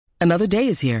Another day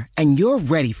is here, and you're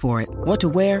ready for it. What to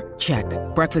wear? Check.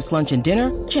 Breakfast, lunch, and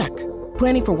dinner? Check.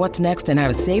 Planning for what's next and how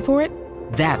to save for it?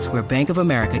 That's where Bank of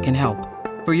America can help.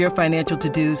 For your financial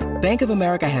to-dos, Bank of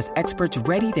America has experts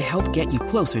ready to help get you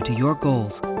closer to your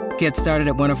goals. Get started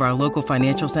at one of our local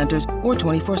financial centers or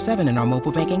 24/7 in our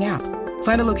mobile banking app.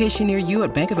 Find a location near you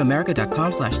at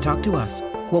bankofamerica.com/talktous.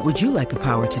 What would you like the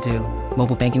power to do?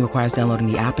 Mobile banking requires downloading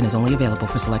the app and is only available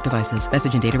for select devices.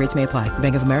 Message and data rates may apply.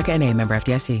 Bank of America N.A., member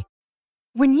FDIC.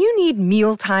 When you need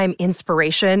mealtime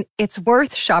inspiration, it's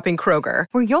worth shopping Kroger,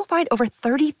 where you'll find over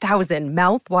 30,000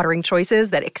 mouth-watering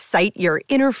choices that excite your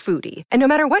inner foodie. And no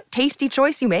matter what tasty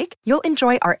choice you make, you'll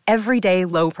enjoy our everyday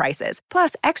low prices,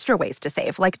 plus extra ways to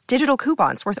save, like digital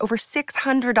coupons worth over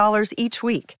 $600 each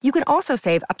week. You can also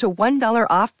save up to $1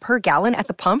 off per gallon at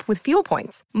the pump with fuel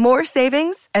points. More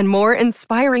savings and more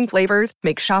inspiring flavors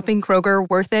make shopping Kroger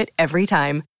worth it every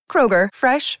time. Kroger,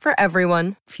 fresh for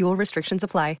everyone. Fuel restrictions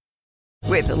apply.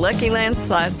 With the Lucky Land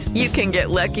Slots, you can get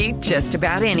lucky just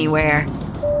about anywhere.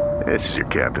 This is your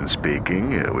captain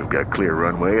speaking. We've got clear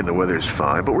runway and the weather's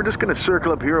fine, but we're just going to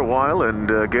circle up here a while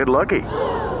and get lucky.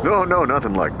 No,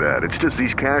 nothing like that. It's just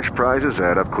these cash prizes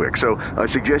add up quick. So I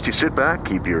suggest you sit back,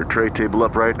 keep your tray table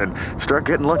upright, and start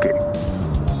getting lucky.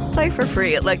 Play for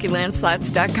free at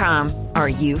LuckyLandSlots.com. Are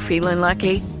you feeling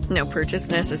lucky? No purchase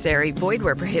necessary. Void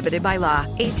where prohibited by law.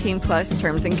 18+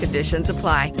 terms and conditions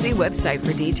apply. See website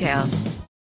for details.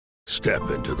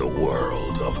 Step into the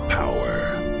world of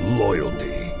power,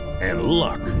 loyalty, and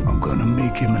luck. I'm gonna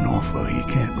make him an offer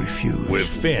he can't refuse. With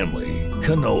family,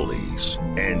 cannolis,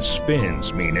 and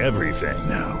spins mean everything.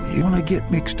 Now, you wanna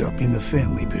get mixed up in the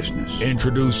family business.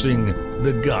 Introducing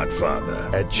The Godfather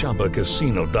at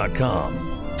ChumbaCasino.com.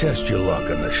 Test your luck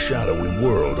in the shadowy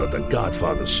world of The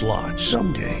Godfather slot.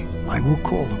 Someday, I will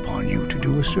call upon you to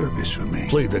do a service for me.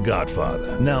 Play The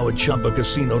Godfather, now at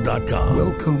ChumbaCasino.com.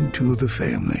 Welcome to the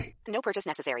family. No purchase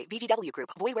necessary. VGW Group.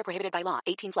 Void where prohibited by law.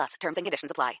 18+. Terms and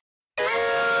conditions apply.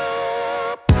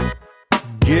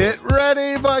 Get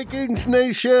ready, Vikings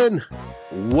Nation.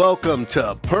 Welcome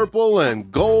to Purple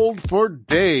and Gold for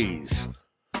Days,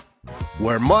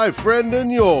 where my friend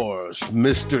and yours,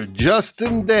 Mr.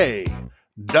 Justin Day,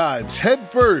 dives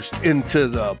headfirst into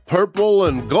the purple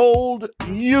and gold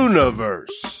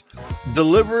universe,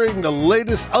 delivering the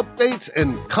latest updates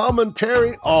and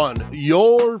commentary on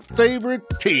your favorite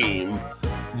team,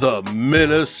 the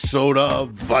Minnesota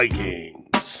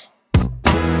Vikings.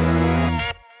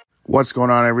 What's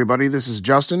going on, everybody? This is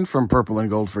Justin from Purple and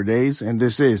Gold for Days, and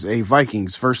this is a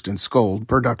Vikings First and Scold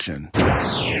production.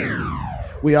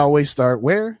 We always start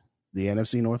where? The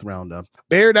NFC North Roundup.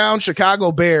 Bear down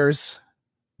Chicago Bears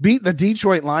beat the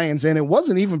Detroit Lions, and it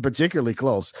wasn't even particularly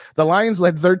close. The Lions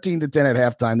led 13-10 at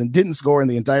halftime, then didn't score in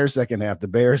the entire second half. The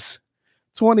Bears,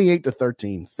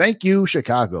 28-13. Thank you,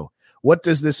 Chicago. What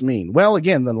does this mean? Well,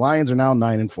 again, the Lions are now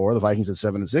 9-4, the Vikings at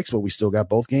 7-6, but we still got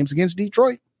both games against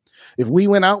Detroit. If we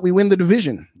win out, we win the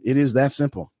division. It is that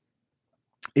simple.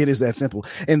 It is that simple.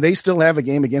 And they still have a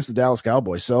game against the Dallas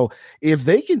Cowboys. So if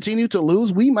they continue to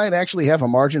lose, we might actually have a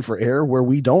margin for error where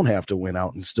we don't have to win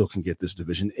out and still can get this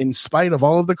division. In spite of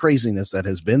all of the craziness that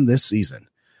has been this season,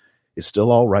 it's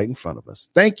still all right in front of us.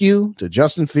 Thank you to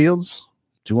Justin Fields,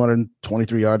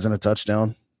 223 yards and a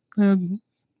touchdown.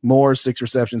 More, 6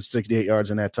 receptions, 68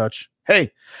 yards in that touch.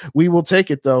 Hey, we will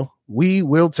take it, though. We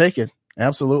will take it.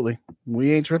 Absolutely.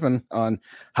 We ain't tripping on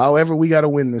however we got to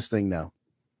win this thing now.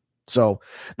 So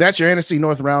that's your NFC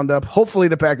North Roundup. Hopefully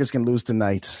the Packers can lose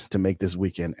tonight to make this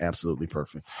weekend absolutely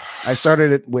perfect. I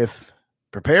started it with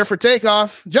prepare for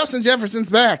takeoff. Justin Jefferson's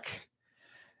back.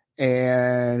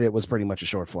 And it was pretty much a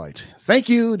short flight. Thank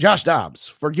you, Josh Dobbs,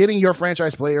 for getting your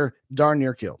franchise player darn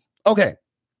near killed. Okay.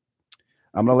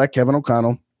 I'm going to let Kevin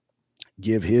O'Connell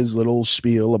give his little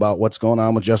spiel about what's going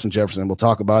on with Justin Jefferson. We'll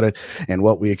talk about it and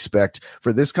what we expect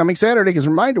for this coming Saturday. Because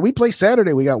reminder, we play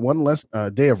Saturday. We got one less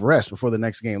day of rest before the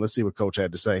next game. Let's see what Coach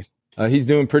had to say. He's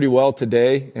doing pretty well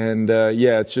today. And,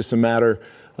 it's just a matter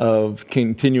of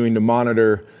continuing to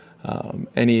monitor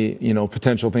any,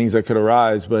 potential things that could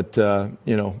arise. But,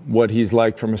 what he's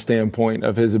like from a standpoint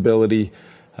of his ability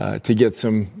to get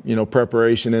some,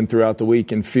 preparation in throughout the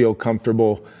week and feel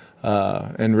comfortable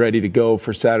and ready to go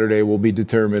for Saturday will be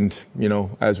determined,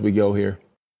 as we go here.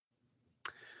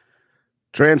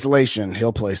 Translation,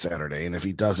 he'll play Saturday, and if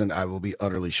he doesn't, I will be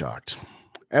utterly shocked.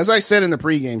 As I said in the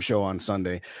pregame show on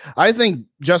Sunday, I think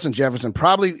Justin Jefferson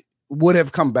probably would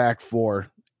have come back for,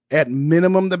 at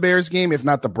minimum, the Bears game, if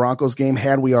not the Broncos game,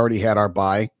 had we already had our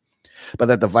bye, but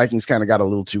that the Vikings kind of got a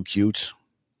little too cute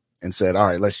and said, all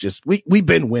right, let's just, we've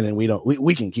been winning.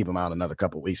 We can keep him out another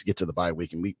couple of weeks, get to the bye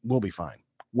week, and we'll be fine.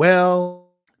 Well,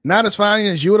 Not as fine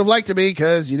as you would have liked to be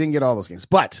because you didn't get all those games.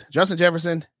 But Justin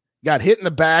Jefferson got hit in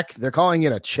the back. They're calling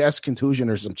it a chest contusion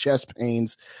or some chest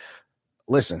pains.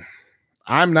 Listen,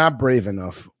 I'm not brave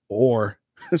enough or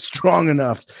strong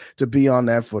enough to be on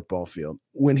that football field.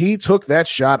 When he took that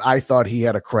shot, I thought he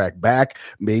had a cracked back,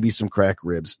 maybe some cracked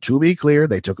ribs. To be clear,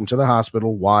 they took him to the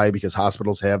hospital. Why? Because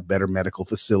hospitals have better medical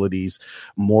facilities,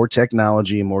 more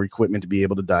technology, and more equipment to be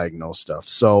able to diagnose stuff.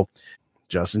 So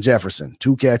Justin Jefferson,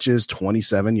 2 catches,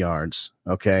 27 yards.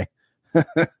 Okay.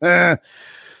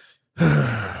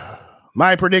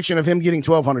 My prediction of him getting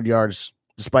 1,200 yards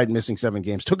despite missing 7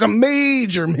 games took a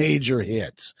major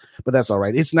hit, but that's all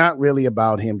right. It's not really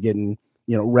about him getting,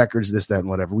 records, this, that, and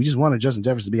whatever. We just wanted Justin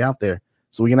Jefferson to be out there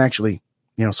so we can actually,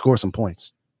 score some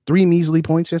points. 3 measly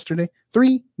points yesterday,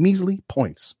 3 measly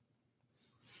points.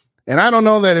 And I don't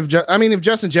know that if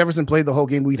Justin Jefferson played the whole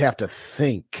game, we'd have to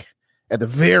think at the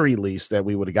very least that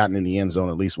we would have gotten in the end zone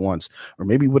at least once, or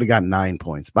maybe would have gotten 9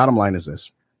 points. Bottom line is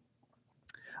this.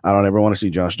 I don't ever want to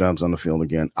see Josh Dobbs on the field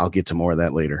again. I'll get to more of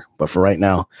that later. But for right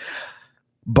now,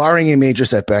 barring a major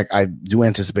setback, I do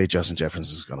anticipate Justin Jefferson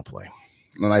is going to play.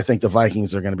 And I think the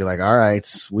Vikings are going to be like, all right,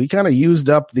 we kind of used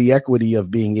up the equity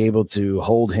of being able to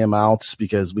hold him out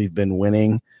because we've been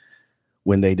winning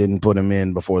when they didn't put him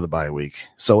in before the bye week.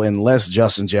 So unless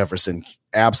Justin Jefferson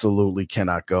absolutely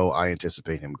cannot go, I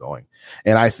anticipate him going.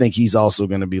 And I think he's also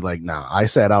going to be like, nah, I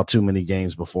sat out too many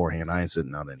games beforehand. I ain't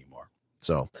sitting out anymore.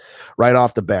 So right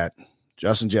off the bat,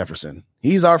 Justin Jefferson,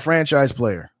 he's our franchise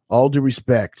player. All due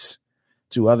respect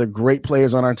to other great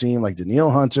players on our team like Danielle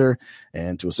Hunter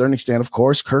and to a certain extent, of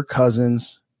course, Kirk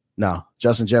Cousins. No,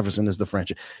 Justin Jefferson is the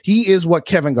franchise. He is what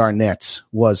Kevin Garnett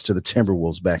was to the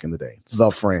Timberwolves back in the day,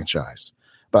 the franchise.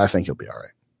 But I think he'll be all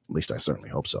right. At least I certainly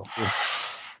hope so.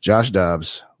 Josh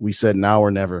Dobbs, we said now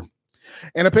or never.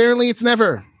 And apparently it's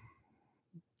never.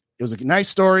 It was a nice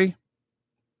story.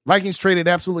 Vikings traded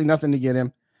absolutely nothing to get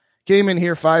him. Came in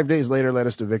here 5 days later, led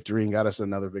us to victory, and got us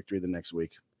another victory the next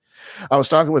week. I was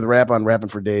talking with Rap on Rapping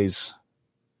for Days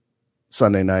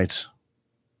Sunday night,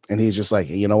 and he's just like,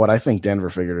 hey, you know what? I think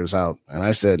Denver figured us out. And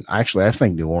I said, actually, I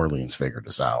think New Orleans figured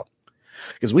us out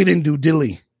because we didn't do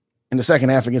diddly in the second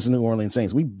half against the New Orleans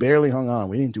Saints. We barely hung on.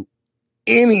 We didn't do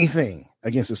anything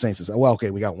against the Saints. Well, okay,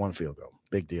 we got 1 field goal.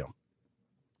 Big deal.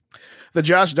 The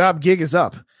Josh Dobbs gig is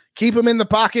up. Keep him in the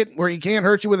pocket where he can't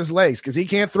hurt you with his legs because he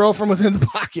can't throw from within the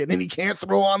pocket and he can't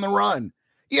throw on the run.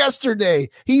 Yesterday,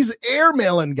 he's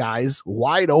airmailing guys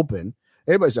wide open.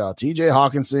 Everybody saw TJ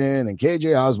Hawkinson and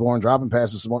KJ Osborne dropping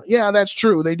passes. Yeah, that's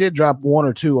true. They did drop 1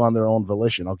 or 2 on their own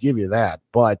volition. I'll give you that.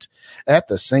 But at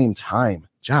the same time,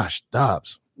 Josh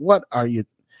Dobbs, what are you?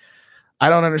 I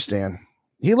don't understand.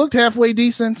 He looked halfway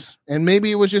decent, and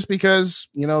maybe it was just because,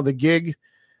 the gig,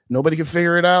 nobody could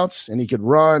figure it out, and he could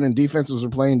run, and defenses were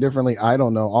playing differently. I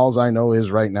don't know. All I know is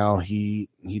right now he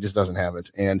just doesn't have it.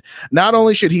 And not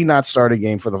only should he not start a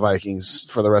game for the Vikings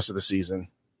for the rest of the season,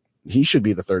 he should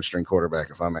be the 3rd-string quarterback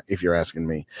if you're asking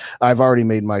me. I've already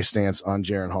made my stance on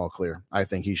Jaron Hall clear. I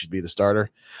think he should be the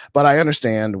starter. But I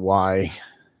understand why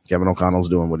Kevin O'Connell's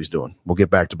doing what he's doing. We'll get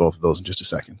back to both of those in just a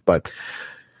second. But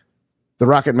the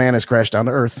Rocket Man has crashed down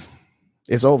to earth.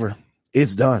 It's over.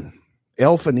 It's done.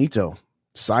 El Finito.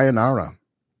 Sayonara.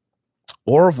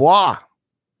 Au revoir.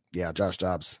 Yeah, Josh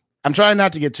Dobbs. I'm trying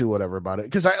not to get too whatever about it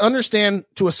because I understand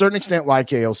to a certain extent why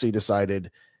KOC decided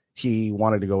he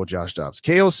wanted to go with Josh Dobbs.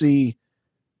 KOC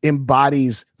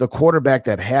embodies the quarterback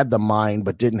that had the mind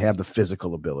but didn't have the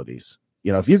physical abilities.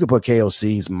 If you could put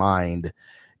KOC's mind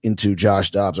into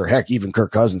Josh Dobbs, or heck, even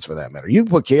Kirk Cousins for that matter, you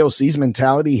can put KOC's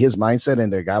mentality, his mindset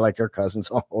into a guy like Kirk Cousins,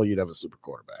 you'd have a super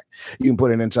quarterback. You can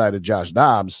put it inside of Josh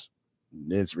Dobbs,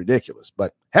 it's ridiculous.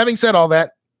 But having said all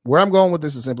that, where I'm going with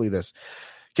this is simply this.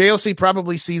 KOC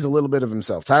probably sees a little bit of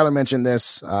himself. Tyler mentioned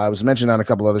this. I was mentioned on a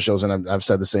couple other shows, and I've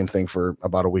said the same thing for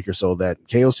about a week or so, that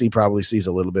KOC probably sees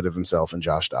a little bit of himself in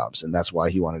Josh Dobbs, and that's why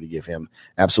he wanted to give him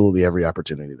absolutely every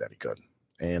opportunity that he could.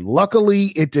 And luckily,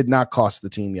 it did not cost the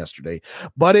team yesterday,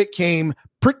 but it came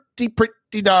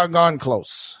pretty doggone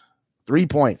close. 3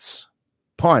 points.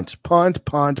 Punt.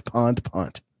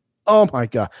 Oh, my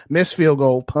God. Missed field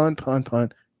goal, punt,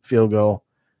 field goal,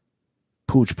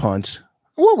 pooch punt.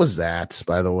 What was that,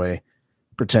 by the way?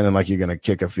 Pretending like you're going to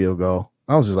kick a field goal.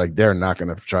 I was just like, they're not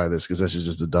going to try this because this is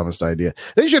just the dumbest idea.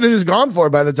 They should have just gone for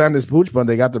it by the time this pooch punt,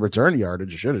 they got the return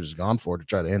yardage. Should have just gone for it to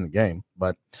try to end the game.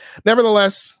 But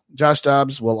nevertheless, Josh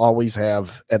Dobbs will always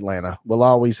have Atlanta. Will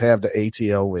always have the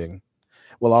ATL wing.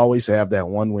 Will always have that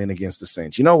 1 win against the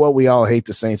Saints. You know what? We all hate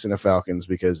the Saints and the Falcons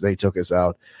because they took us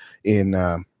out in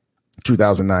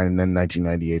 2009 and then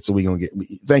 1998. So we're going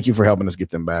to thank you for helping us get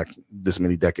them back this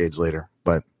many decades later.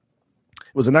 But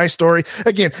It was a nice story.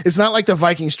 Again, it's not like the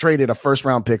Vikings traded a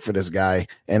first-round pick for this guy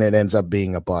and it ends up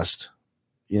being a bust.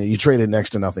 You traded next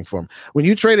to nothing for him. When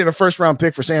you traded a first-round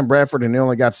pick for Sam Bradford and they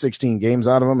only got 16 games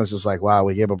out of him, it's just like, wow,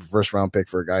 we gave up a first-round pick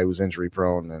for a guy who's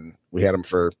injury-prone, and we had him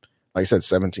for, like I said,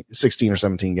 16 or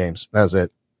 17 games. That's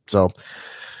it. So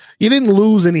you didn't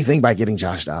lose anything by getting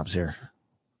Josh Dobbs here,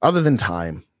 other than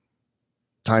time.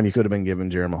 Time you could have been given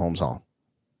Jared Mahomes Hall.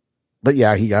 But,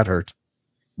 yeah, he got hurt.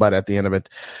 But at the end of it,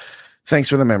 thanks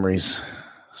for the memories,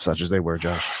 such as they were,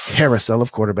 Josh. Carousel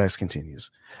of quarterbacks continues.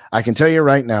 I can tell you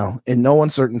right now, in no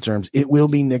uncertain terms, it will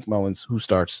be Nick Mullins who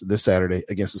starts this Saturday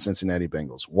against the Cincinnati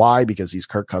Bengals. Why? Because he's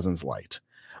Kirk Cousins light,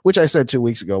 which I said 2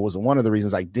 weeks ago was one of the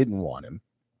reasons I didn't want him,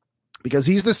 because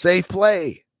he's the safe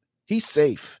play. He's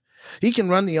safe. He can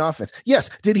run the offense. Yes.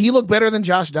 Did he look better than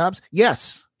Josh Dobbs?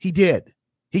 Yes, he did.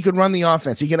 He could run the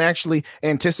offense. He can actually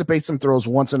anticipate some throws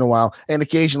once in a while and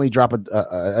occasionally drop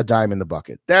a dime in the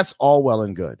bucket. That's all well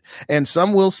and good. And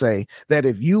some will say that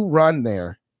if you run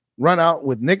out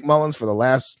with Nick Mullins for the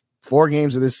last 4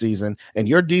 games of this season and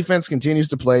your defense continues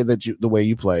to play the way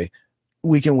you play,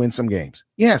 we can win some games.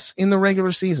 Yes, in the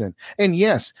regular season. And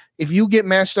yes, if you get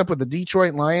matched up with the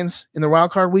Detroit Lions in the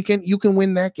wild card weekend, you can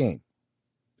win that game.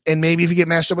 And maybe if you get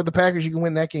matched up with the Packers, you can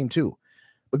win that game too.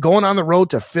 But going on the road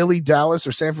to Philly, Dallas,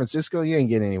 or San Francisco, you ain't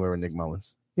getting anywhere with Nick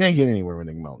Mullins.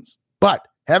 But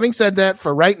having said that,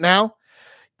 for right now,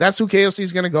 that's who KOC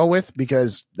is going to go with,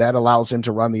 because that allows him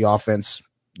to run the offense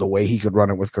the way he could run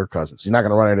it with Kirk Cousins. He's not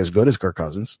going to run it as good as Kirk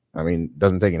Cousins. I mean,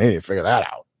 doesn't take an idiot to figure that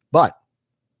out. But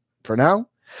for now,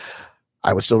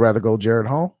 I would still rather go Jared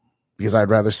Hall, because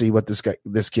I'd rather see what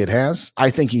this kid has.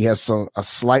 I think he has a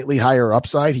slightly higher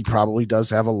upside. He probably does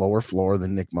have a lower floor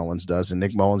than Nick Mullins does, and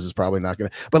Nick Mullins is probably not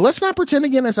going to. But let's not pretend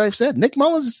again, as I've said, Nick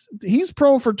Mullins, he's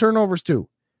prone for turnovers too.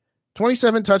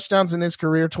 27 touchdowns in his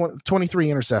career, 23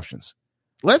 interceptions.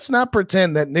 Let's not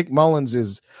pretend that Nick Mullins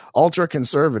is ultra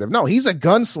conservative. No, he's a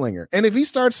gunslinger. And if he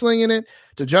starts slinging it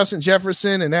to Justin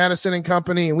Jefferson and Addison and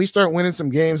company, and we start winning some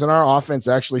games and our offense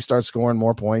actually starts scoring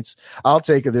more points, I'll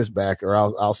take this back, or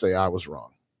I'll say I was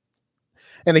wrong.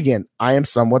 And again, I am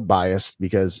somewhat biased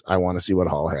because I want to see what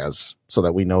Hall has so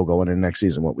that we know going in next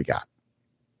season what we got,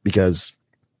 because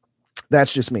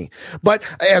that's just me. But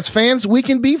as fans, we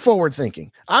can be forward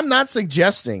thinking. I'm not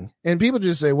suggesting, and people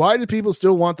just say, why do people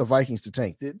still want the Vikings to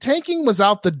tank? The tanking was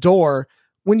out the door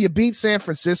when you beat San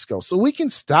Francisco. So we can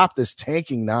stop this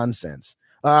tanking nonsense.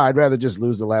 I'd rather just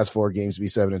lose the last 4 games, be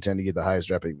 7-10 to get the highest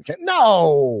draft pick we can.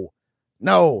 No,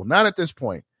 not at this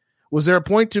point. Was there a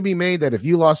point to be made that if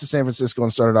you lost to San Francisco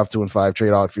and started off 2-5,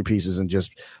 trade off your pieces and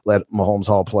just let Mahomes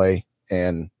Hall play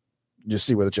and just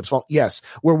see where the chips fall? Yes,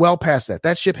 we're well past that.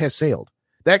 That ship has sailed.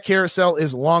 That carousel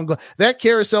is long. That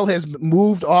carousel has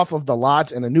moved off of the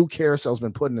lot and a new carousel has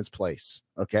been put in its place.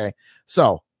 Okay.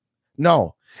 So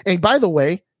no. And by the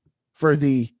way, for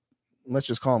the, let's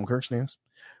just call him Kirk Stans,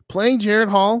 playing Jared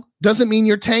Hall doesn't mean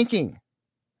you're tanking.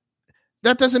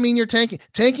 That doesn't mean you're tanking.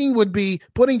 Tanking would be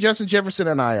putting Justin Jefferson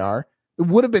on IR. It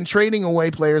would have been trading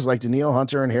away players like Danielle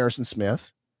Hunter and Harrison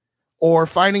Smith, or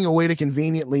finding a way to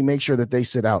conveniently make sure that they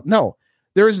sit out. No,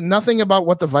 there is nothing about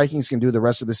what the Vikings can do the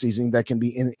rest of the season that can be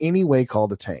in any way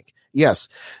called a tank. Yes,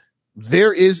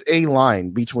 there is a line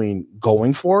between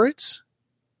going for it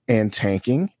and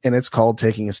tanking, and it's called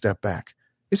taking a step back.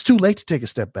 It's too late to take a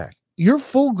step back. You're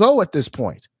full go at this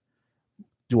point.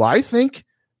 Do I think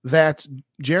that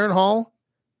Jared Hall,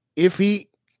 if he,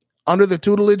 under the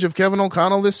tutelage of Kevin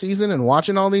O'Connell this season and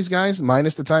watching all these guys,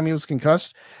 minus the time he was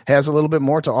concussed, has a little bit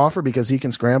more to offer because he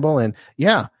can scramble? And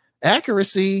yeah,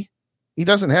 accuracy, he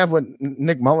doesn't have what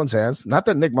Nick Mullins has. Not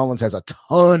that Nick Mullins has a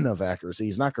ton of accuracy.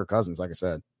 He's not Kirk Cousins, like I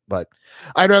said, but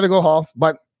I'd rather go Hall.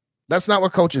 But that's not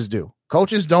what coaches do.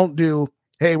 Coaches don't do,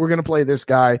 hey, we're going to play this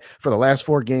guy for the last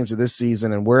 4 games of this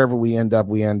season, and wherever we end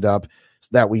up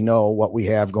that we know what we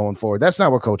have going forward. That's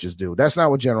not what coaches do. That's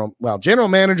not what general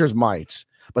managers might,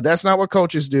 but that's not what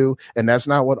coaches do, and that's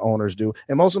not what owners do.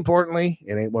 And most importantly,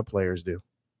 it ain't what players do.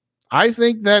 I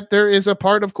think that there is a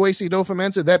part of Kwesi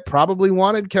Adofo-Mensah that probably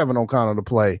wanted Kevin O'Connell to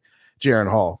play Jaron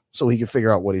Hall so he could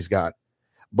figure out what he's got.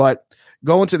 But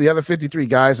going to the other 53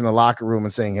 guys in the locker room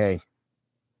and saying, hey,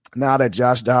 now that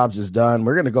Josh Dobbs is done,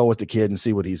 we're going to go with the kid and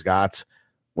see what he's got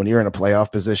when you're in a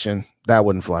playoff position, that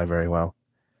wouldn't fly very well.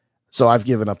 So I've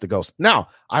given up the ghost. Now,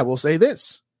 I will say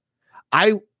this.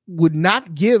 I would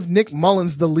not give Nick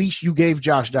Mullins the leash you gave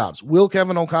Josh Dobbs. Will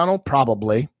Kevin O'Connell?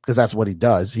 Probably, because that's what he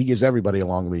does. He gives everybody a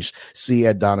long leash. See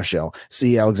Ed Donashell.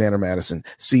 See Alexander Madison.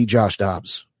 See Josh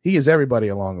Dobbs. He gives everybody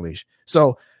a long leash.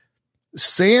 So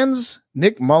sans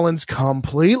Nick Mullins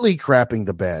completely crapping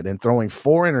the bed and throwing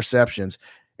 4 interceptions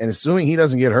And assuming he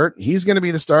doesn't get hurt, he's going to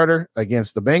be the starter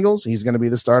against the Bengals. He's going to be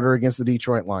the starter against the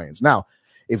Detroit Lions. Now,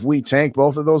 if we tank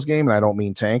both of those games, and I don't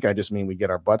mean tank, I just mean we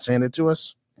get our butts handed to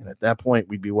us. And at that point,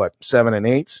 we'd be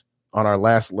 7-8 on our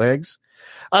last legs.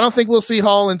 I don't think we'll see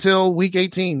Hall until week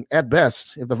 18 at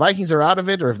best. If the Vikings are out of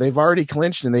it, or if they've already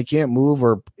clinched and they can't move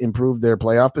or improve their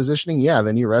playoff positioning,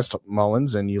 then you rest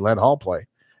Mullins and you let Hall play.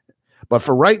 But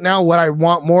for right now, what I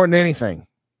want more than anything,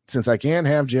 since I can't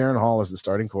have Jaren Hall as the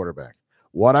starting quarterback,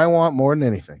 what I want more than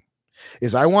anything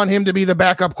is I want him to be the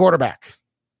backup quarterback.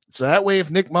 So that way,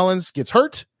 if Nick Mullins gets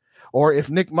hurt, or if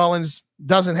Nick Mullins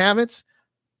doesn't have it,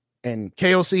 and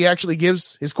KOC actually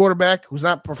gives his quarterback, who's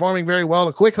not performing very well,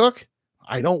 a quick hook,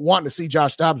 I don't want to see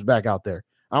Josh Dobbs back out there.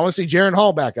 I want to see Jaren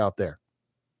Hall back out there.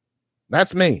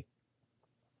 That's me.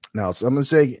 Now, someone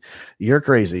say, you're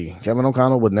crazy. Kevin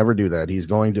O'Connell would never do that. He's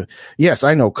going to. Yes,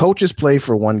 I know. Coaches play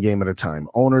for one game at a time.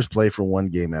 Owners play for one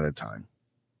game at a time.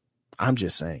 I'm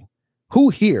just saying. Who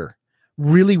here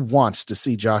really wants to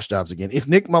see Josh Dobbs again? If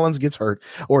Nick Mullins gets hurt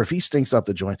or if he stinks up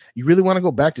the joint, you really want to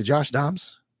go back to Josh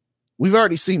Dobbs? We've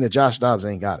already seen that Josh Dobbs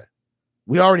ain't got it.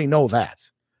 We already know that.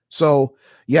 So,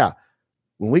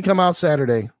 when we come out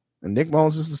Saturday and Nick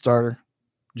Mullins is the starter,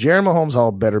 Jaron Mahomes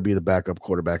Hall better be the backup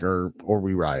quarterback or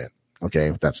we riot.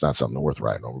 Okay, that's not something worth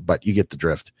rioting over, but you get the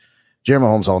drift. Jaron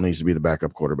Mahomes Hall needs to be the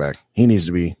backup quarterback. He needs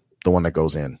to be the one that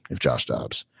goes in if Josh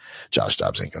Dobbs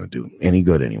ain't going to do any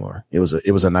good anymore. It was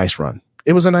a nice run.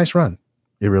 It was a nice run.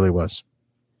 It really was.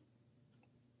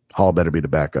 Hall better be the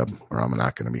backup or I'm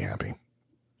not going to be happy.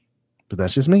 But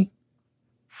that's just me.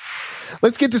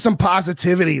 Let's get to some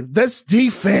positivity. This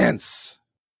defense.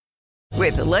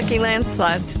 With the Lucky Land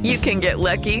Slots, you can get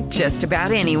lucky just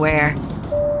about anywhere.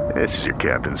 This is your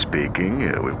captain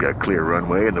speaking. We've got clear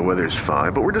runway and the weather's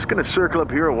fine, but we're just going to circle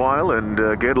up here a while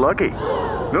and get lucky.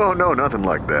 No, nothing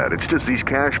like that. It's just these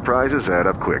cash prizes add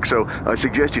up quick. So I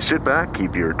suggest you sit back,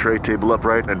 keep your tray table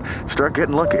upright, and start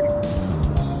getting lucky.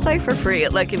 Play for free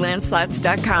at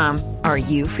LuckyLandSlots.com. Are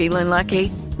you feeling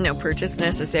lucky? No purchase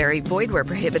necessary. Void where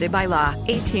prohibited by law.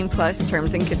 18+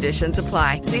 terms and conditions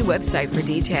apply. See website for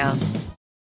details.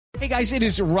 Hey guys, it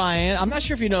is Ryan. I'm not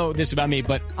sure if you know this about me,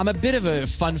 but I'm a bit of a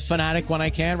fun fanatic when I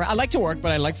can. I like to work,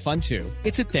 but I like fun too.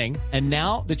 It's a thing. And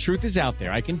now the truth is out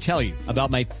there. I can tell you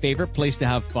about my favorite place to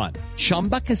have fun.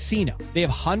 Chumba Casino. They have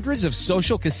hundreds of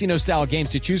social casino style games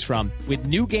to choose from with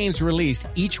new games released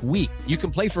each week. You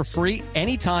can play for free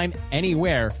anytime,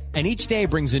 anywhere. And each day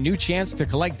brings a new chance to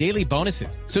collect daily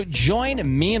bonuses. So join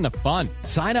me in the fun.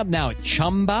 Sign up now at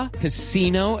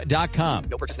ChumbaCasino.com.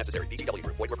 No purchase necessary. VGW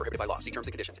Group. Void where prohibited by law. See terms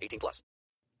and conditions. 18+.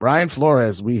 Brian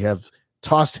Flores, we have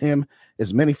tossed him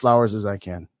as many flowers as I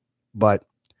can. But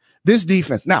this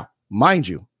defense, now, mind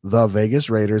you, the Vegas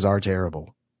Raiders are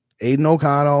terrible. Aiden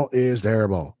O'Connell is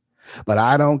terrible. But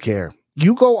I don't care.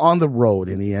 You go on the road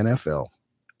in the NFL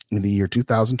in the year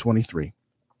 2023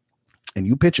 and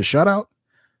you pitch a shutout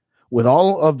with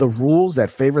all of the rules that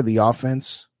favor the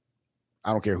offense.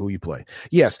 I don't care who you play.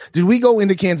 Yes. Did we go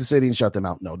into Kansas City and shut them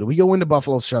out? No. Did we go into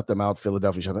Buffalo, shut them out?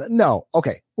 Philadelphia, shut them out? No.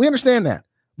 Okay. We understand that.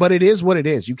 But it is what it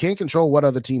is. You can't control what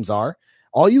other teams are.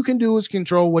 All you can do is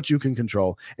control what you can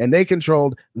control. And they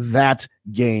controlled that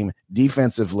game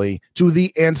defensively to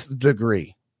the nth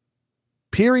degree.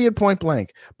 Period, point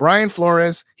blank. Brian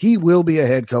Flores, he will be a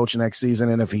head coach next season.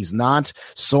 And if he's not,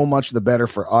 so much the better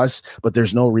for us. But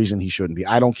there's no reason he shouldn't be.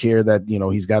 I don't care that,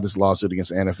 he's got this lawsuit against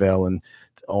the NFL and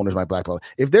owners might blackball.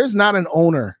 If there's not an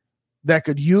owner that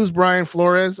could use Brian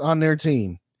Flores on their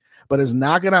team, but is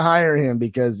not going to hire him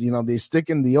because, they stick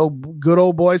in the good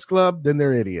old boys club, then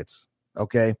they're idiots.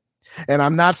 Okay. And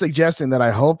I'm not suggesting that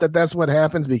I hope that that's what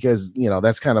happens because,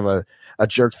 that's kind of a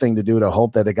jerk thing to do, to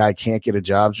hope that a guy can't get a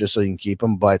job just so you can keep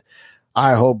him. But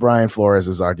I hope Brian Flores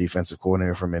is our defensive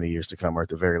coordinator for many years to come, or at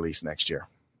the very least next year.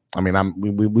 I mean,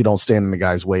 we don't stand in the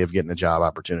guy's way of getting a job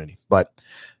opportunity. But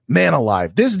man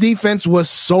alive, this defense was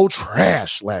so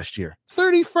trash last year.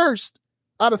 31st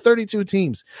out of 32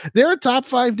 teams. They're a top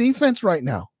 5 defense right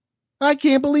now. I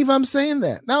can't believe I'm saying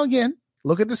that. Now, again,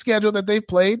 look at the schedule that they've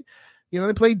played.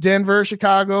 They played Denver,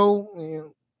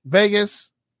 Chicago,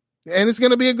 Vegas, and it's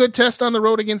going to be a good test on the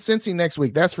road against Cincy next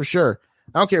week. That's for sure.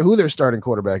 I don't care who their starting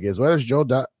quarterback is, whether it's Joe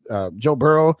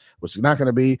Burrow, which is not going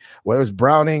to be, whether it's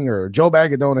Browning or Joe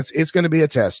Bag of Donuts, it's going to be a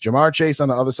test. Jamar Chase on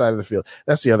the other side of the field.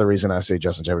 That's the other reason I say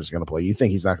Justin Jefferson is going to play. You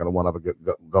think he's not going to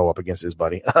go up against his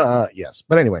buddy? Yes.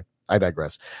 But anyway, I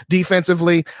digress.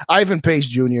 Defensively, Ivan Pace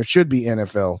Jr. should be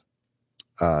NFL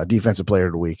Defensive Player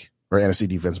of the Week, or NFC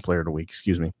Defensive Player of the Week,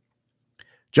 excuse me.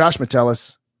 Josh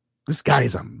Metellus, this guy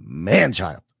is a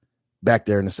man-child back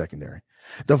there in the secondary.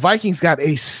 The Vikings got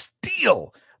a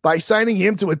steal by signing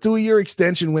him to a 2-year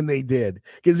extension when they did,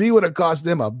 because he would have cost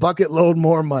them a bucket load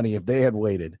more money if they had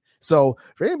waited. So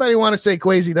for anybody want to say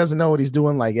Kwesi doesn't know what he's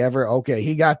doing like ever, okay,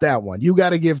 he got that one. You got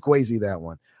to give Kwesi that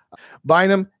one.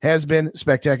 Bynum has been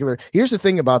spectacular. Here's the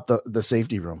thing about the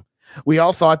safety room. We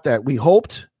all thought that we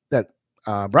hoped that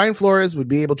Brian Flores would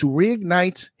be able to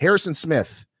reignite Harrison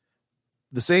Smith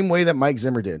the same way that Mike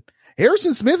Zimmer did.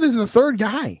 Harrison Smith is the third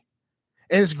guy.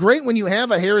 And it's great when you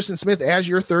have a Harrison Smith as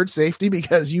your third safety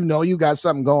because you know you got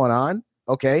something going on.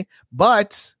 Okay.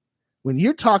 But when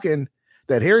you're talking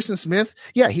that Harrison Smith,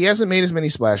 yeah, he hasn't made as many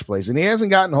splash plays and he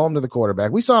hasn't gotten home to the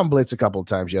quarterback. We saw him blitz a couple of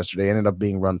times yesterday, ended up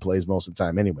being run plays most of the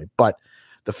time anyway. But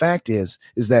the fact is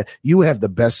that you have the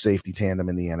best safety tandem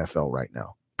in the NFL right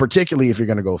now, particularly if you're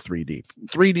going to go 3 deep.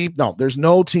 3 deep, no, there's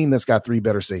no team that's got 3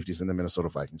 better safeties than the Minnesota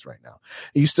Vikings right now.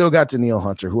 You still got Danielle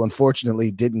Hunter, who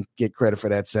unfortunately didn't get credit for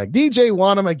that sack. DJ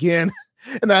Wanham again.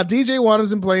 And now DJ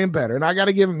Wanham's been playing better, and I got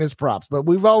to give him his props. But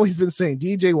we've always been saying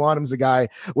DJ Wanham's a guy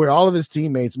where all of his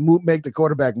teammates make the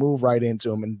quarterback move right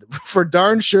into him. And for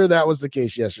darn sure that was the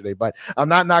case yesterday. But I'm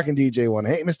not knocking DJ Wanham.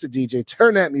 Hey, Mr. DJ,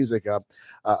 turn that music up.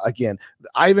 Again,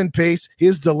 Ivan Pace,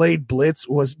 his delayed blitz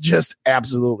was just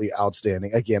absolutely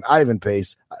outstanding. Again, Ivan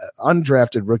Pace,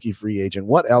 undrafted rookie free agent.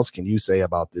 What else can you say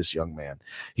about this young man?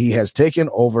 He has taken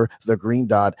over the green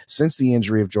dot since the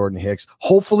injury of Jordan Hicks.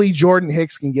 Hopefully Jordan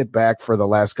Hicks can get back for the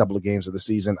last couple of games of the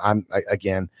season.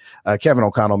 Kevin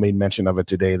O'Connell made mention of it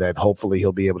today that hopefully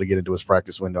he'll be able to get into his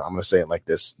practice window. I'm going to say it like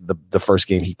this. The first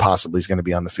game he possibly is going to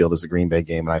be on the field is the Green Bay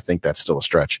game, and I think that's still a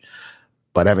stretch.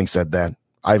 But having said that,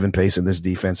 Ivan Pace in this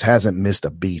defense hasn't missed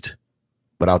a beat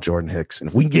without Jordan Hicks. And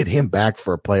if we can get him back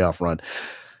for a playoff run,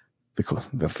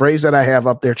 the phrase that I have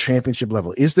up there, championship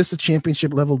level. Is this a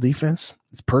championship level defense?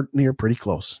 It's pretty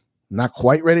close. Not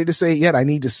quite ready to say it yet. I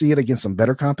need to see it against some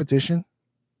better competition,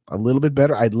 a little bit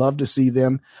better. I'd love to see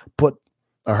them put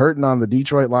a hurting on the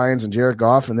Detroit Lions and Jared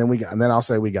Goff, and then I'll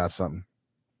say we got something.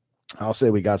 I'll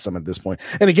say we got some at this point.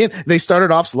 And again, they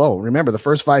started off slow. Remember, the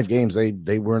first 5 games,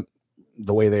 they weren't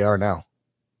the way they are now.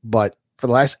 But for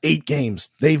the last 8 games,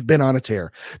 they've been on a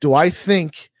tear. Do I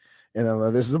think,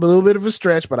 and this is a little bit of a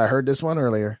stretch, but I heard this one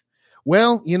earlier.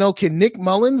 Well, can Nick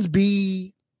Mullins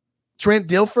be Trent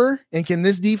Dilfer? And can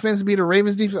this defense be the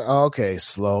Ravens defense? Okay,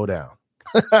 slow down.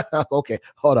 Okay,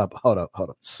 hold up.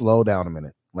 Slow down a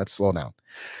minute. Let's slow down.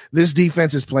 This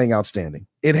defense is playing outstanding.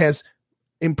 It has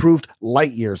improved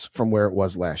light years from where it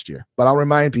was last year. But I'll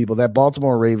remind people that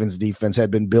Baltimore Ravens defense had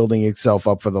been building itself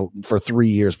up for 3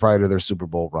 years prior to their Super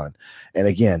Bowl run. And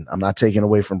again, I'm not taking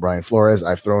away from Brian Flores.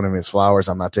 I've thrown him his flowers.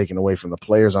 I'm not taking away from the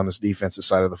players on this defensive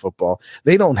side of the football.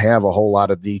 They don't have a whole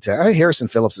lot of detail. Harrison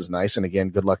Phillips is nice. And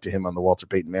again, good luck to him on the Walter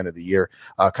Payton Man of the Year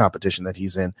competition that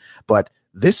he's in. But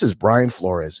this is Brian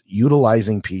Flores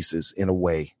utilizing pieces in a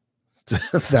way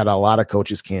that a lot of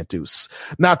coaches can't do,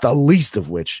 not the least of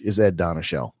which is Ed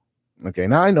Donachelle. Okay,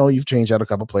 now I know you've changed out a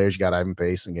couple players. You got Ivan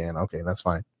Pace again. Okay, that's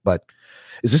fine. But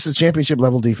is this a championship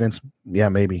level defense? Yeah,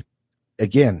 maybe.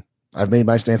 Again, I've made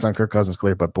my stance on Kirk Cousins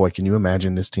clear, but boy, can you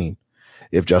imagine this team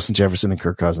if Justin Jefferson and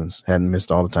Kirk Cousins hadn't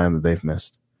missed all the time that they've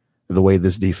missed, the way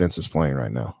this defense is playing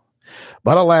right now.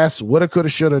 But alas, woulda, coulda,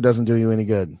 shoulda doesn't do you any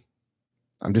good.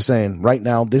 I'm just saying, right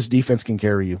now, this defense can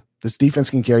carry you. This defense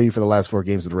can carry you for the last 4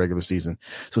 games of the regular season.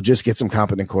 So just get some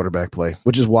competent quarterback play,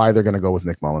 which is why they're going to go with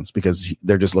Nick Mullins, because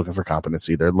they're just looking for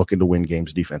competency. They're looking to win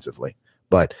games defensively.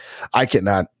 But I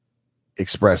cannot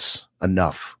express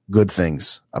enough good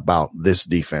things about this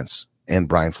defense and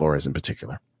Brian Flores in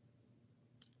particular.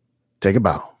 Take a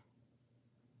bow.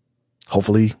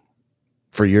 Hopefully,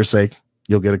 for your sake,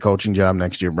 you'll get a coaching job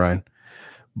next year, Brian.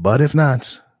 But if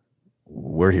not,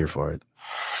 we're here for it.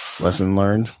 Lesson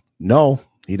learned? No.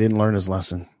 He didn't learn his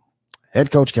lesson.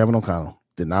 Head coach Kevin O'Connell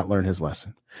did not learn his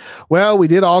lesson. Well, we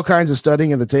did all kinds of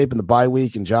studying of the tape in the bye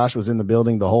week, and Josh was in the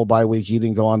building the whole bye week. He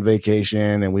didn't go on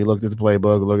vacation, and we looked at the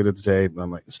playbook, looked at the tape.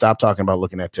 I'm like, stop talking about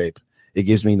looking at tape. It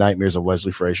gives me nightmares of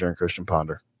Leslie Frazier and Christian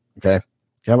Ponder. Okay?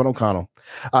 Kevin O'Connell,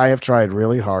 I have tried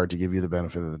really hard to give you the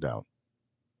benefit of the doubt.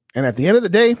 And at the end of the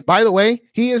day, by the way,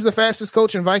 he is the fastest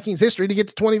coach in Vikings history to get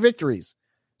to 20 victories.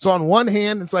 So on one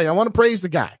hand, it's like, I want to praise the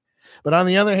guy. But on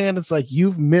the other hand, it's like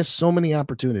you've missed so many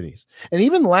opportunities. And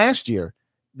even last year,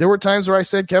 there were times where I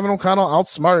said Kevin O'Connell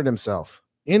outsmarted himself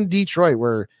in Detroit,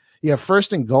 where you have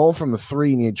 1st and goal from the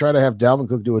 3 and you try to have Dalvin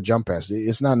Cook do a jump pass.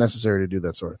 It's not necessary to do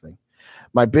that sort of thing.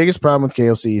 My biggest problem with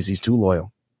KOC is he's too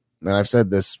loyal. And I've said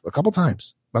this a couple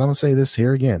times, but I'm going to say this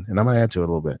here again, and I'm going to add to it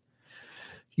a little bit.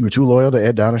 You were too loyal to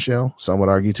Ed Donachelle. Some would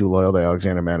argue too loyal to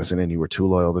Alexander Madison, and you were too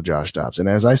loyal to Josh Dobbs. And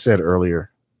as I said earlier,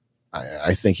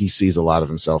 I think he sees a lot of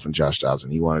himself in Josh Dobbs,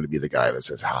 and he wanted to be the guy that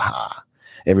says, ha,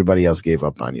 everybody else gave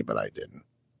up on you, but I didn't.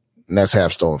 And that's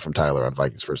half stolen from Tyler on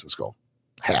Vikings First and Goal.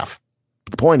 Half.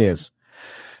 But the point is,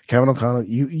 Kevin O'Connell,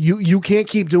 you can't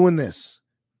keep doing this.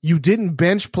 You didn't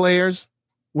bench players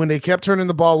when they kept turning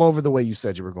the ball over the way you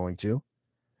said you were going to.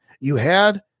 You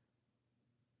had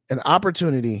an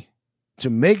opportunity to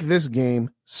make this game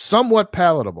somewhat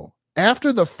palatable.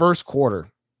 After the first quarter,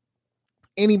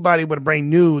 anybody with a brain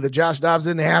knew that Josh Dobbs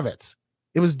didn't have it.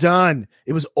 It was done.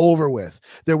 It was over with.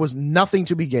 There was nothing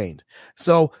to be gained.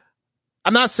 So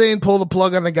I'm not saying pull the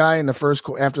plug on the guy in the first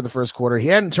after the first quarter. He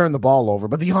hadn't turned the ball over,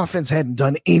 but the offense hadn't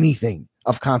done anything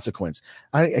of consequence.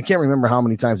 I can't remember how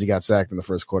many times he got sacked in the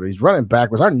first quarter. He's running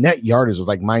backwards. Our net yardage was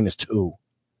like -2,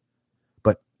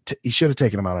 but he should have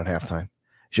taken him out at halftime.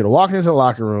 He should have walked into the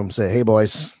locker room, say, "Hey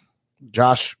boys,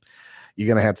 Josh, you're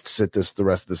gonna have to sit the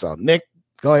rest of this out. Nick,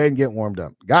 go ahead and get warmed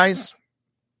up, guys.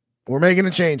 We're making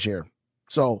a change here.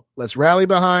 So let's rally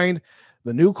behind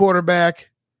the new quarterback.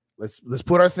 Let's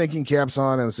put our thinking caps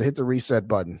on and let's hit the reset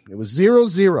button." It was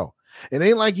 0-0. It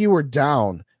ain't like you were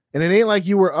down, and it ain't like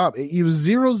you were up. It was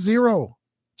 0-0.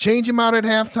 Change him out at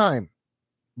halftime.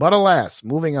 But alas,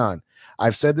 moving on.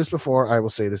 I've said this before. I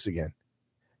will say this again.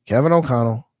 Kevin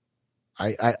O'Connell,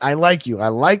 I like you. I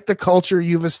like the culture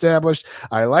you've established.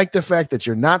 I like the fact that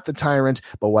you're not the tyrant.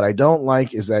 But what I don't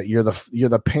like is that you're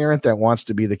the parent that wants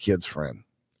to be the kid's friend.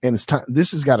 And it's time.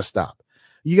 This has got to stop.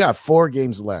 You got 4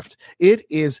 games left. It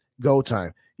is go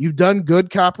time. You've done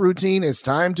good cop routine. It's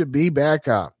time to be bad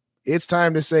cop. It's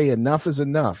time to say enough is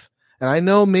enough. And I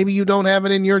know maybe you don't have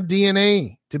it in your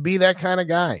DNA to be that kind of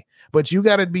guy, but you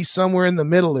got to be somewhere in the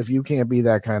middle if you can't be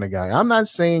that kind of guy. I'm not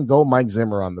saying go Mike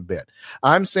Zimmer on the bit.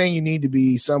 I'm saying you need to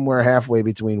be somewhere halfway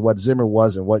between what Zimmer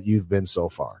was and what you've been so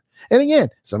far. And again,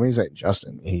 somebody's like,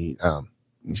 Justin,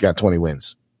 he's got 20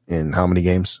 wins in how many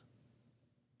games?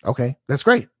 Okay, that's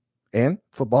great. And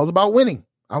football's about winning.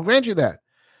 I'll grant you that.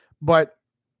 But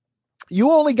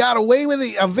you only got away with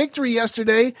a victory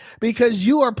yesterday because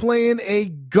you are playing a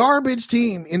garbage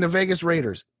team in the Vegas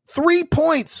Raiders. 3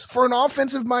 points for an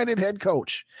offensive-minded head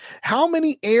coach. How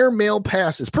many airmail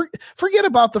passes? Forget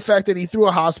about the fact that he threw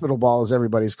a hospital ball, as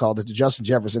everybody's called it, to Justin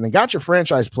Jefferson and got your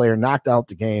franchise player knocked out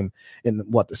the game in,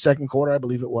 the second quarter, I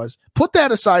believe it was. Put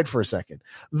that aside for a second.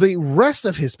 The rest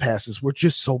of his passes were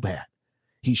just so bad.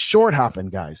 He's short hopping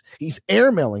guys. He's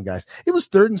airmailing guys. It was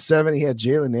 3rd and 7. He had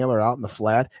Jalen Naylor out in the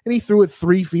flat, and he threw it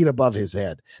 3 feet above his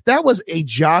head. That was a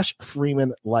Josh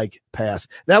Freeman-like pass.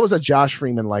 That was a Josh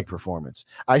Freeman-like performance.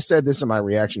 I said this in my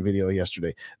reaction video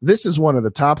yesterday. This is one of the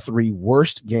top 3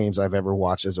 worst games I've ever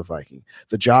watched as a Viking.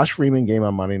 The Josh Freeman game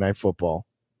on Monday Night Football.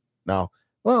 Now,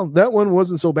 well, that one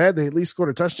wasn't so bad. They at least scored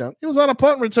a touchdown. It was on a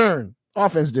punt return.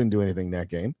 Offense didn't do anything that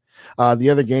game. The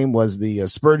other game was the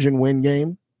Spurgeon win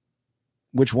game.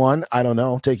 Which one? I don't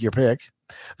know. Take your pick.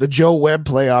 The Joe Webb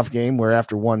playoff game, where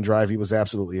after one drive, he was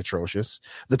absolutely atrocious.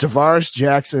 The Tavares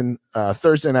Jackson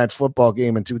Thursday Night Football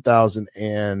game in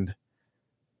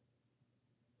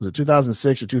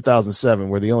 2006 or 2007,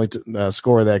 where the only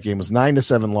score of that game was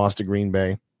 9-7 loss to Green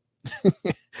Bay.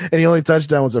 And the only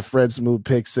touchdown was a Fred Smoot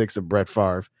pick 6 of Brett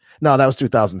Favre. No, that was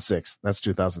 2006. That's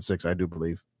 2006, I do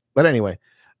believe. But anyway,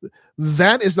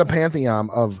 that is the pantheon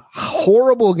of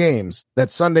horrible games that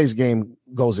Sunday's game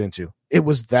goes into. It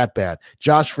was that bad.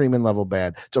 Josh Freeman level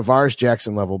bad. Tavares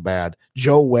Jackson level bad.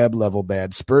 Joe Webb level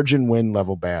bad. Spurgeon win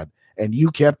level bad. And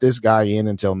you kept this guy in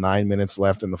until 9 minutes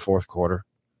left in the fourth quarter.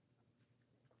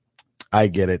 I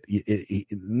get it.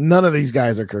 None of these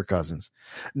guys are Kirk Cousins.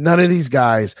 None of these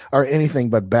guys are anything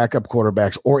but backup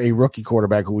quarterbacks or a rookie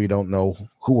quarterback who we don't know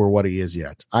who or what he is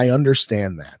yet. I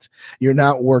understand that. You're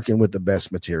not working with the best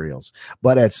materials.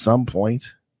 But at some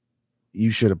point,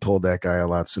 you should have pulled that guy a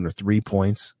lot sooner. 3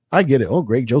 points. I get it. Oh,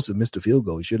 Greg Joseph missed a field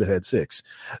goal. He should have had 6.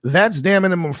 That's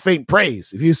damning him faint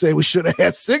praise. If you say we should have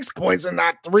had 6 points and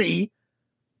not 3.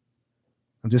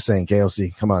 I'm just saying,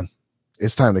 KOC, come on.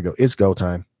 It's time to go. It's go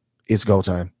time. It's go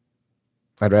time.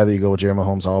 I'd rather you go with Jeremy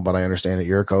Mahomes Hall, but I understand that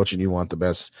you're a coach and you want the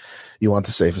best, you want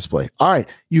the safest play. All right.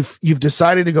 You've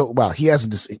decided to go. Well, he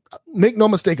hasn't. Make no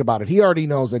mistake about it. He already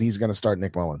knows that he's going to start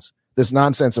Nick Mullins. This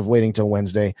nonsense of waiting till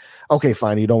Wednesday. Okay,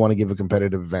 fine. You don't want to give a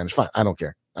competitive advantage. Fine. I don't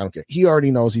care. He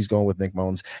already knows he's going with Nick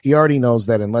Mullins. He already knows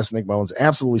that unless Nick Mullins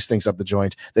absolutely stinks up the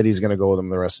joint, that he's going to go with him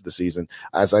the rest of the season.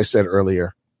 As I said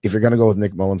earlier, if you're going to go with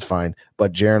Nick Mullins, fine.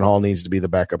 But Jaron Hall needs to be the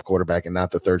backup quarterback and not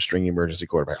the third string emergency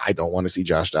quarterback. I don't want to see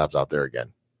Josh Dobbs out there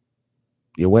again.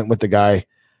 You went with the guy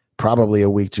probably a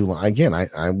week too long. Again,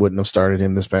 I wouldn't have started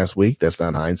him this past week. That's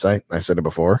not hindsight. I said it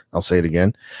before. I'll say it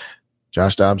again.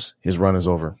 Josh Dobbs, his run is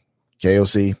over.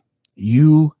 KOC,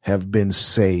 you have been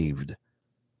saved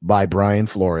by Brian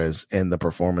Flores and the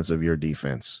performance of your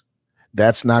defense.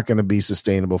 That's not going to be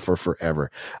sustainable for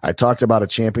forever. I talked about a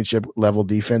championship level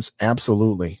defense.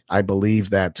 Absolutely. I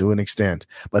believe that to an extent,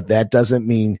 but that doesn't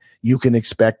mean you can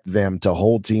expect them to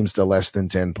hold teams to less than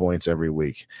 10 points every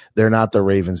week. They're not the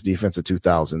Ravens defense of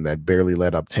 2000 that barely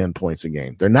let up 10 points a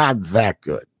game. They're not that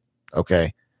good.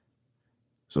 Okay.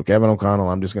 So Kevin O'Connell,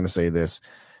 I'm just going to say this.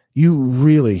 You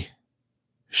really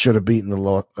should have beaten the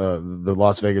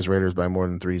Las Vegas Raiders by more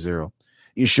than 3-0.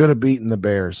 You should have beaten the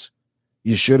Bears.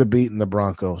 You should have beaten the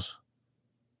Broncos.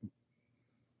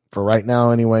 For right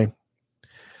now, anyway, I'm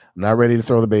not ready to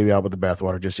throw the baby out with the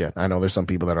bathwater just yet. I know there's some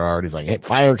people that are already like, hey,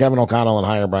 fire Kevin O'Connell and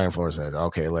hire Brian Flores.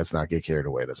 Okay, let's not get carried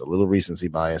away. That's a little recency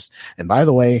bias. And by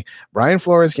the way, Brian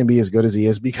Flores can be as good as he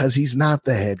is because he's not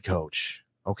the head coach.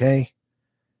 Okay?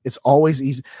 It's always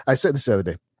easy. I said this the other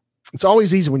day. It's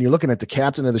always easy when you're looking at the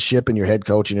captain of the ship and your head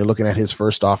coach and you're looking at his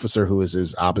first officer who is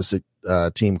his opposite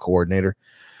team coordinator.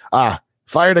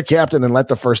 Fire the captain and let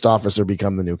the first officer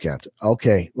become the new captain.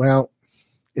 Okay, well,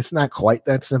 it's not quite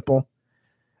that simple.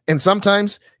 And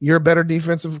sometimes you're a better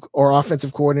defensive or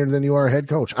offensive coordinator than you are a head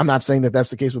coach. I'm not saying that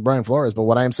that's the case with Brian Flores, but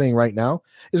what I am saying right now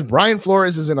is Brian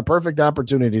Flores is in a perfect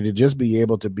opportunity to just be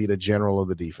able to be the general of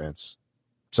the defense.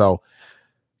 So,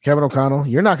 Kevin O'Connell,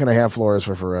 you're not going to have Flores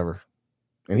for forever.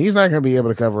 And he's not going to be able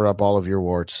to cover up all of your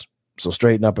warts. So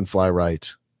straighten up and fly right.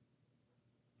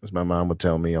 As my mom would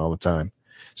tell me all the time.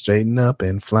 Straighten up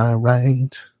and fly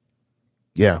right.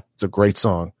 Yeah, it's a great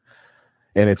song.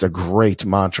 And it's a great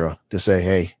mantra to say,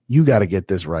 hey, you got to get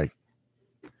this right.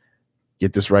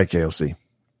 Get this right, KOC.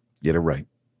 Get it right.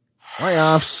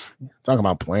 Playoffs. Talking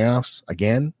about playoffs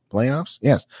again? Playoffs?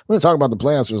 Yes. We're going to talk about the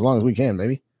playoffs for as long as we can,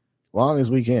 baby. As long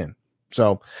as we can.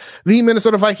 So the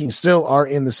Minnesota Vikings still are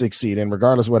in the 6th seed, and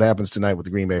regardless of what happens tonight with the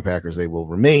Green Bay Packers, they will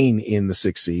remain in the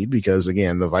 6th seed because,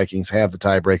 again, the Vikings have the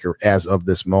tiebreaker as of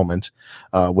this moment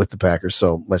with the Packers.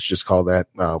 So let's just call that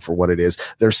for what it is.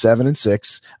 They're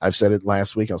 7-6. I've said it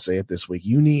last week. I'll say it this week.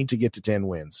 You need to get to 10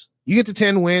 wins. You get to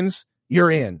 10 wins,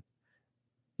 you're in.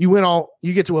 You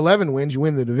get to 11 wins, you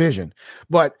win the division.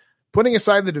 But putting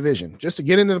aside the division, just to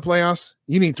get into the playoffs,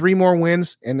 you need 3 more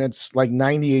wins, and that's like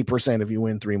 98% if you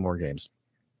win 3 more games.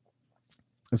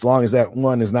 As long as that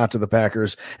one is not to the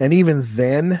Packers. And even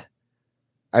then,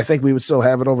 I think we would still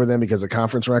have it over them because of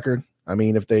conference record. I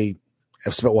mean, if they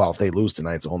lose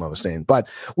tonight, it's a whole nother stand. But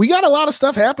we got a lot of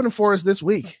stuff happening for us this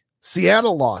week.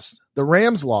 Seattle lost. The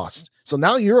Rams lost. So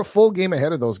now you're a full game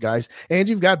ahead of those guys, and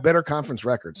you've got better conference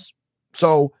records.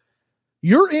 So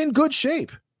you're in good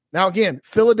shape. Now, again,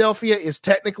 Philadelphia is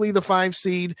technically the 5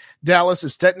 seed. Dallas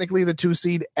is technically the 2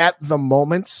 seed at the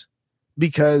moment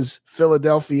because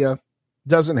Philadelphia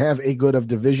doesn't have a good of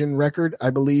division record, I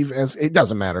believe. As it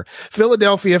doesn't matter.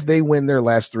 Philadelphia, if they win their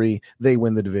last 3, they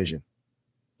win the division.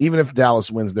 Even if Dallas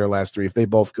wins their last 3, if they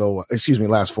both go,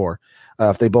 last 4,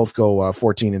 if they both go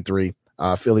 14-3,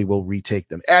 Philly will retake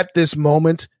them. At this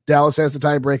moment, Dallas has the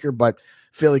tiebreaker, but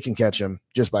Philly can catch him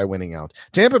just by winning out.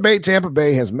 Tampa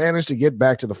Bay has managed to get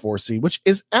back to the 4th seed, which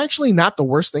is actually not the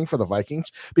worst thing for the Vikings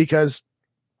because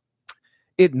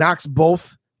it knocks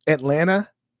both Atlanta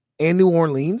and New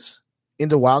Orleans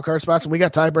into wildcard spots, and we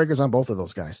got tiebreakers on both of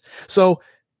those guys. So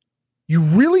you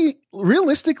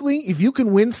realistically, if you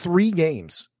can win 3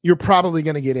 games, you're probably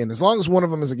going to get in as long as one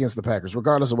of them is against the Packers,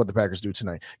 regardless of what the Packers do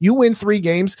tonight. You win 3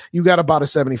 games, you got about a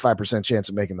 75% chance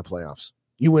of making the playoffs.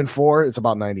 You win 4, it's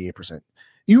about 98%.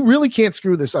 You really can't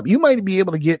screw this up. You might,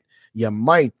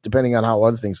 depending on how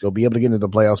other things go, be able to get into the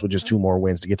playoffs with just 2 more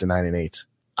wins to get to 9-8.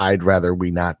 I'd rather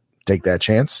we not take that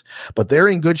chance, but they're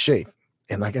in good shape.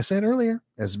 And like I said earlier,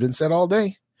 as has been said all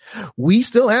day, we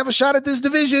still have a shot at this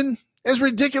division, as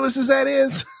ridiculous as that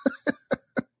is.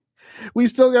 We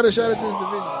still got a shot at this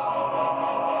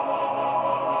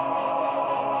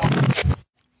division.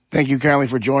 Thank you kindly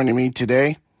for joining me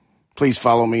today. Please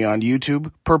follow me on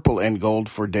YouTube, Purple and Gold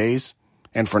for Days.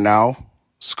 And for now,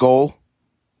 Skol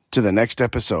to the next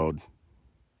episode.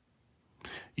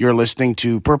 You're listening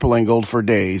to Purple and Gold for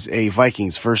Days, a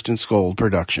Vikings First and Skol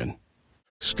production.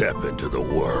 Step into the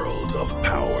world of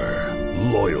power,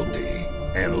 loyalty,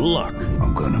 and luck.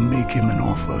 I'm going to make him an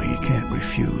offer he can't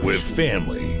refuse. With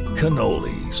family,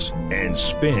 cannolis, and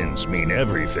spins mean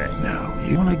everything. Now,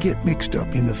 you want to get mixed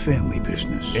up in the family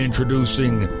business.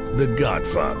 Introducing The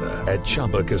Godfather at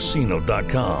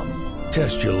ChumbaCasino.com.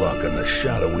 Test your luck in the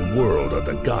shadowy world of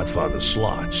The Godfather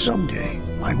slot. Someday,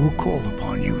 I will call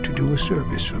upon you to do a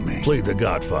service for me. Play The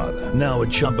Godfather now at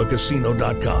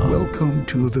ChumbaCasino.com. Welcome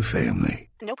to the family.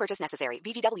 No purchase necessary.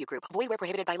 VGW Group. Void where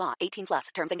prohibited by law.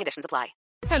 18+. Terms and conditions apply.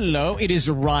 Hello, it is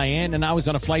Ryan, and I was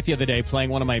on a flight the other day playing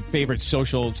one of my favorite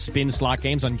social spin slot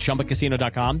games on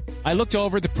ChumbaCasino.com. I looked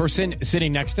over at the person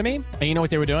sitting next to me, and you know what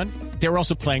they were doing? They were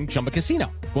also playing Chumba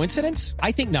Casino. Coincidence?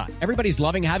 I think not. Everybody's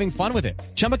loving having fun with it.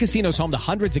 Chumba Casino is home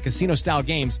to hundreds of casino-style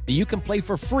games that you can play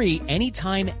for free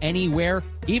anytime, anywhere,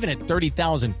 even at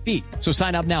 30,000 feet. So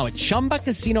sign up now at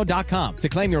ChumbaCasino.com to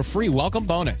claim your free welcome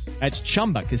bonus. That's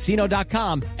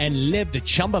ChumbaCasino.com and live the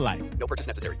Chumba life. No purchase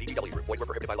necessary. VGW. Void where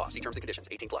prohibited by law. See terms and conditions.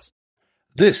 18+.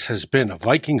 This has been a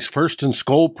Vikings First and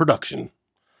Skol production.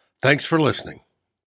 Thanks for listening.